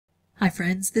Hi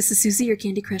friends, this is Suzy, your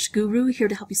Candy Crush guru, here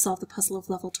to help you solve the puzzle of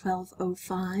level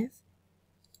 1205,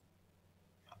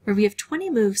 where we have 20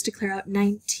 moves to clear out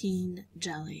 19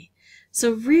 jelly.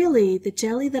 So really, the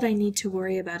jelly that I need to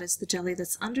worry about is the jelly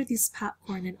that's under these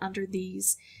popcorn and under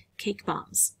these cake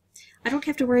bombs. I don't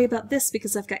have to worry about this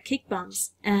because I've got cake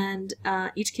bombs, and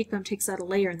each cake bomb takes out a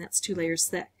layer, and that's 2 layers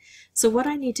thick. So what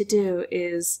I need to do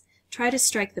is try to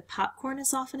strike the popcorn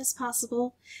as often as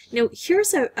possible. Now,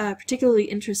 here's a particularly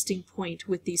interesting point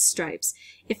with these stripes.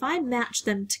 If I match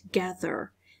them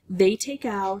together, they take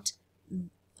out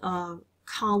a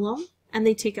column and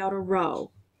they take out a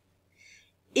row.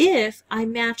 If I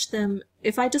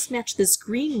just match this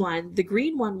green one, the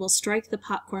green one will strike the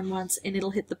popcorn once and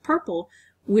it'll hit the purple,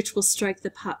 which will strike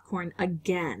the popcorn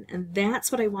again. And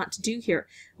that's what I want to do here.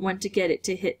 I want to get it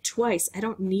to hit twice. I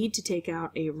don't need to take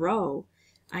out a row.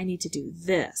 I need to do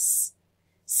this.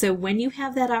 So when you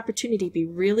have that opportunity, be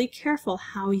really careful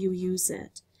how you use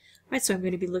it. All right, so I'm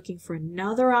going to be looking for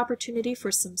another opportunity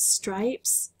for some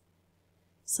stripes,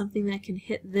 something that can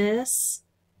hit this.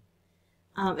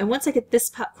 And once I get this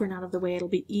popcorn out of the way, it'll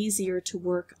be easier to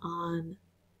work on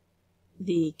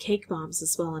the cake bombs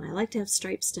as well. And I like to have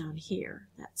stripes down here.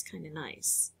 That's kind of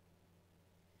nice.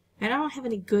 And I don't have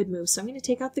any good moves, so I'm going to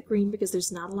take out the green because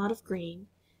there's not a lot of green.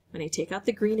 When I take out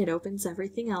the green, it opens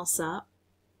everything else up.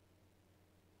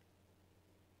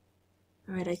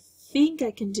 All right, I think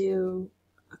I can do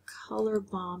a color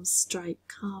bomb stripe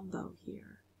combo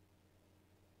here.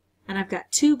 And I've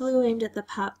got 2 blue aimed at the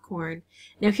popcorn.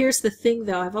 Now here's the thing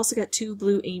though, I've also got 2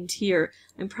 blue aimed here.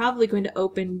 I'm probably going to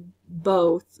open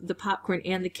both the popcorn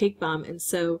and the cake bomb, and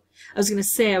so I was going to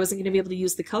say I wasn't going to be able to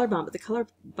use the color bomb, but the color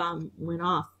bomb went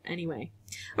off anyway.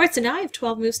 Alright, so now I have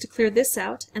 12 moves to clear this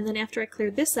out, and then after I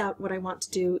clear this out, what I want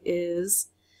to do is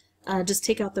just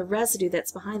take out the residue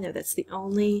that's behind there. That's the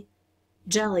only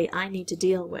jelly I need to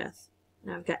deal with.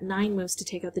 Now I've got 9 moves to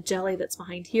take out the jelly that's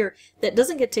behind here that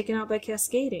doesn't get taken out by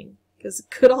cascading, because it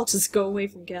could all just go away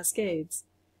from cascades.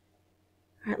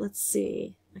 Alright, let's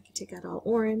see. I can take out all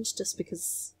orange just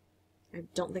because I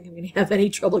don't think I'm going to have any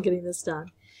trouble getting this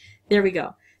done. There we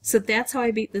go. So that's how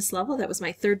I beat this level. That was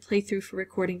my 3rd playthrough for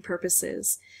recording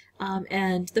purposes.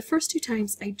 And the first 2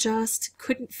 times I just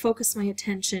couldn't focus my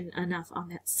attention enough on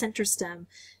that center stem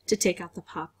to take out the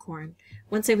popcorn.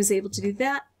 Once I was able to do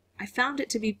that, I found it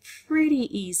to be pretty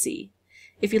easy.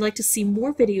 If you'd like to see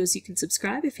more videos, you can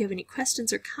subscribe. If you have any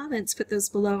questions or comments, put those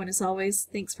below. And as always,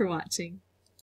 thanks for watching.